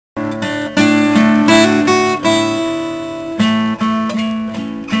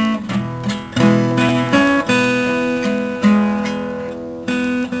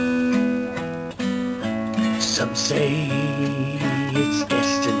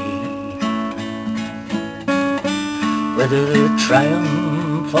whether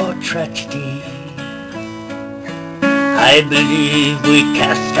triumph or tragedy, I believe we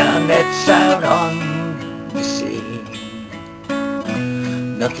cast our nets out on the sea.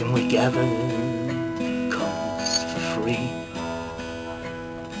 Nothing we gather comes for free.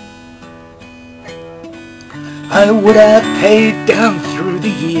 I would have paid down through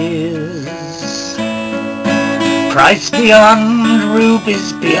the years, price beyond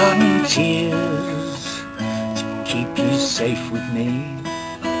rubies, beyond tears, to keep you safe with me.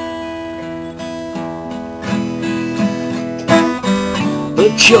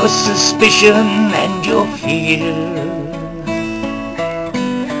 But your suspicion and your fear,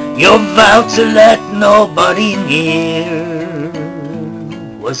 your vow to let nobody near,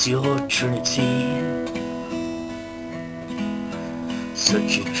 was your trinity.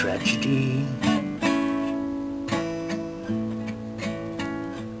 Such a tragedy.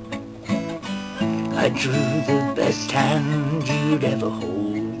 I drew the best hand you'd ever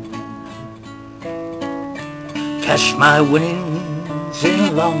hold, cashed my winnings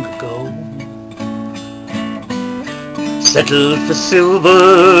in long ago, settled for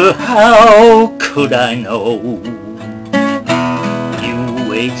silver, how could I know? You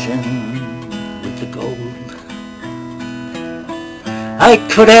waiting with the gold. I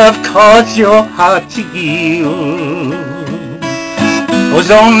could have caused your heart to yield. It was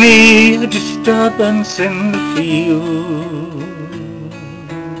only a disturbance in the field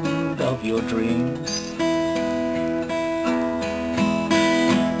of your dreams.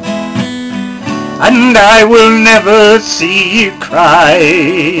 And I will never see you cry.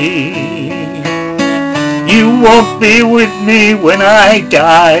 You won't be with me when I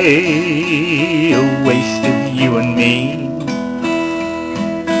die. A waste of you and me.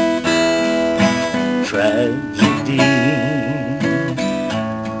 Tragedy.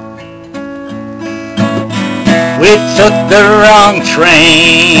 We took the wrong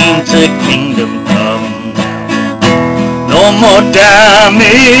train to Kingdom Come. No more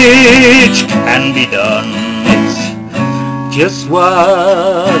damage can be done. It's just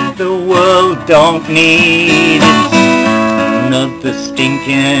what the world don't need. It's another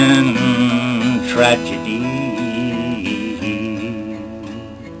stinking tragedy.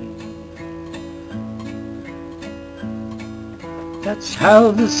 That's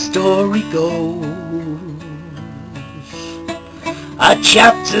how the story goes. Our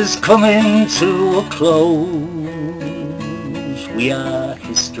chapter's coming to a close. We are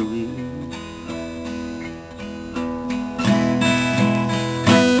history.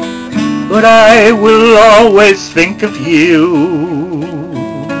 But I will always think of you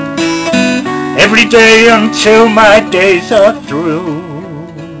every day until my days are through.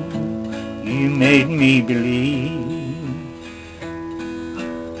 You made me believe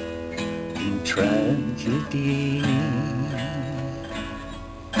tragedy.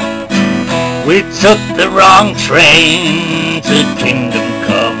 We took the wrong train to Kingdom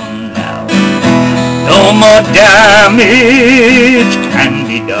Come now. No more damage can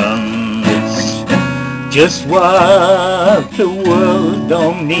be done. It's just what the world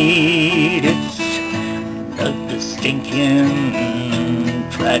don't need. It's another stinking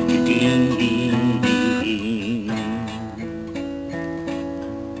tragedy.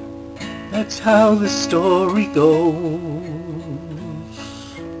 That's how the story goes.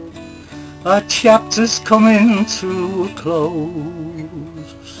 Our chapter's coming to a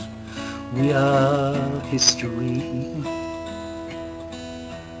close. We are history.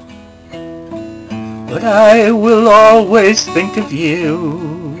 But I will always think of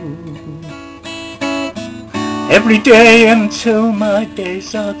you every day until my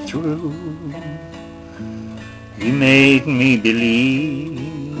days are through. You made me believe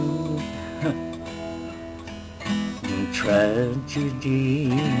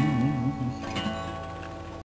tragedy.